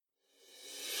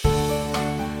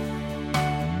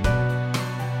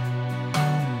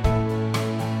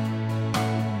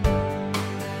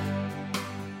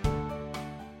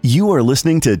You are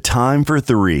listening to Time for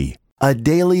Three, a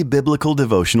daily biblical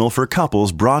devotional for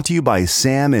couples brought to you by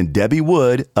Sam and Debbie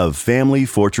Wood of Family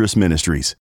Fortress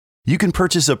Ministries. You can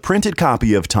purchase a printed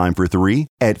copy of Time for Three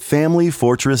at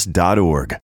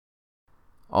familyfortress.org.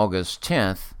 August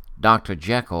 10th, Dr.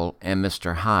 Jekyll and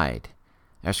Mr. Hyde.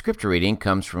 Our scripture reading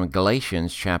comes from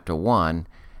Galatians chapter 1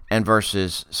 and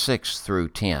verses 6 through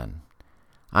 10.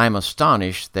 I am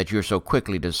astonished that you are so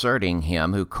quickly deserting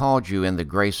him who called you in the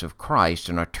grace of Christ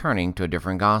and are turning to a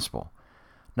different gospel.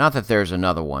 Not that there is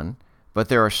another one, but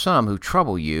there are some who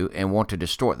trouble you and want to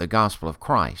distort the gospel of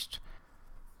Christ.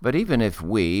 But even if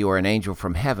we or an angel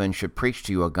from heaven should preach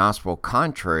to you a gospel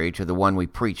contrary to the one we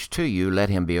preach to you, let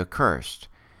him be accursed.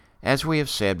 As we have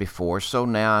said before, so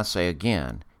now I say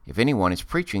again, if anyone is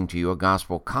preaching to you a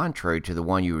gospel contrary to the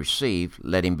one you received,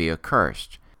 let him be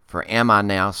accursed. For am I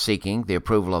now seeking the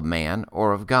approval of man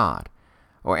or of God?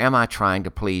 Or am I trying to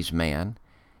please man?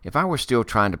 If I were still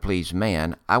trying to please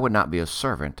man, I would not be a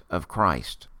servant of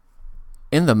Christ.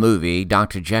 In the movie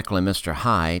Dr. Jekyll and Mr.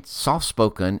 Hyde,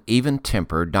 soft-spoken,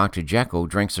 even-tempered Dr. Jekyll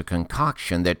drinks a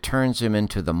concoction that turns him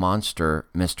into the monster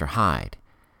Mr. Hyde.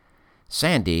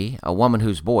 Sandy, a woman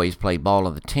whose boys played ball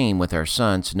on the team with her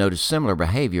sons, noticed similar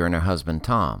behavior in her husband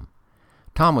Tom.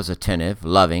 Tom was attentive,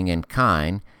 loving, and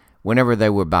kind whenever they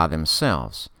were by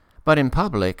themselves. But in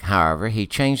public, however, he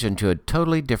changed into a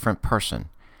totally different person.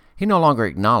 He no longer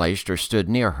acknowledged or stood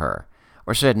near her,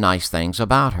 or said nice things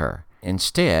about her.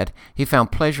 Instead, he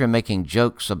found pleasure in making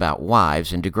jokes about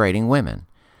wives and degrading women.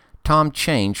 Tom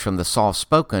changed from the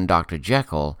soft-spoken Dr.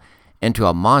 Jekyll into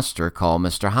a monster called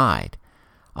Mr. Hyde.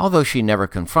 Although she never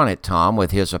confronted Tom with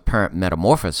his apparent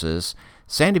metamorphosis,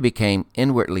 Sandy became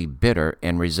inwardly bitter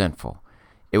and resentful.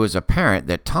 It was apparent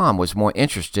that Tom was more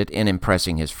interested in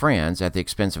impressing his friends at the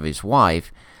expense of his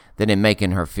wife than in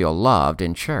making her feel loved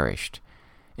and cherished.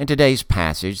 In today's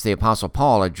passage, the Apostle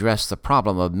Paul addressed the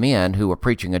problem of men who were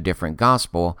preaching a different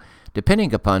gospel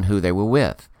depending upon who they were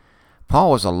with.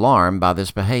 Paul was alarmed by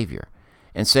this behavior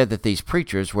and said that these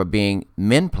preachers were being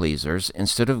men-pleasers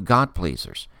instead of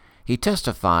God-pleasers. He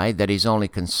testified that his only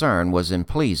concern was in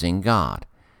pleasing God.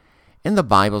 In the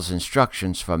Bible's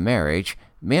instructions for marriage,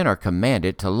 men are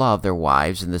commanded to love their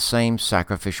wives in the same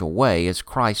sacrificial way as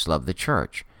Christ loved the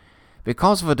church.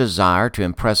 Because of a desire to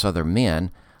impress other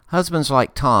men, husbands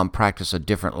like Tom practice a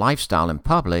different lifestyle in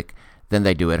public than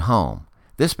they do at home.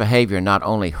 This behavior not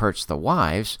only hurts the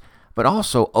wives, but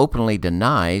also openly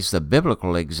denies the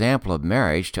biblical example of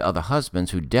marriage to other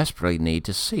husbands who desperately need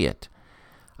to see it.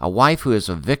 A wife who is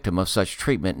a victim of such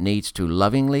treatment needs to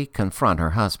lovingly confront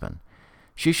her husband.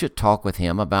 She should talk with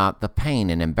him about the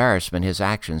pain and embarrassment his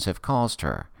actions have caused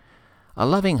her. A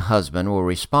loving husband will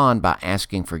respond by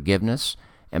asking forgiveness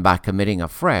and by committing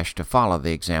afresh to follow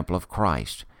the example of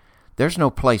Christ. There's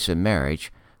no place in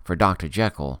marriage for Dr.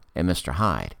 Jekyll and Mr.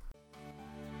 Hyde.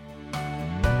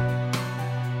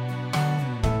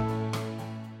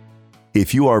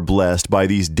 If you are blessed by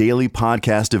these daily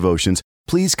podcast devotions,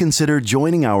 please consider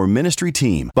joining our ministry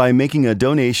team by making a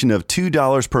donation of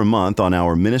 $2 per month on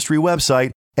our ministry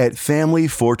website at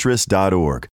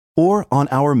familyfortress.org or on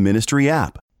our ministry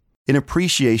app. In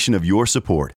appreciation of your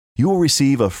support, you will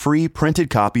receive a free printed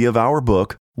copy of our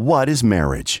book, What is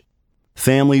Marriage?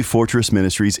 Family Fortress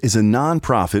Ministries is a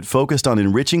nonprofit focused on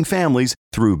enriching families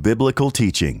through biblical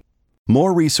teaching.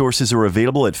 More resources are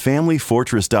available at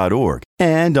familyfortress.org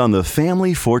and on the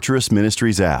Family Fortress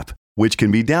Ministries app, which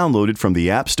can be downloaded from the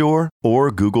App Store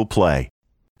or Google Play.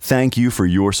 Thank you for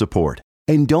your support,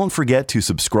 and don't forget to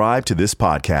subscribe to this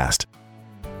podcast.